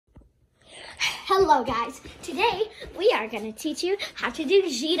Hello guys, today we are going to teach you how to do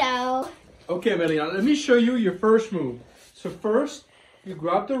Judo. Okay, Melina, let me show you your first move. So first, you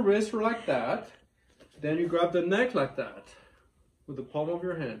grab the wrist like that, then you grab the neck like that, with the palm of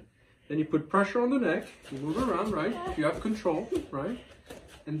your hand. Then you put pressure on the neck, you move around, right? You have control, right?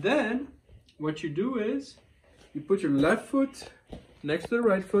 And then, what you do is, you put your left foot next to the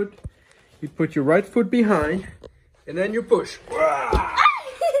right foot, you put your right foot behind, and then you push.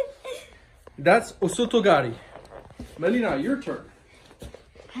 That's osoto-gari. Melina, your turn.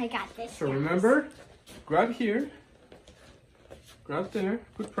 I got this. So remember, grab here, grab there,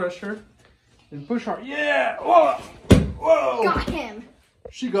 put pressure, and push hard. Yeah! Whoa! Whoa! Got him.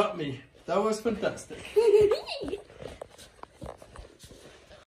 She got me. That was fantastic.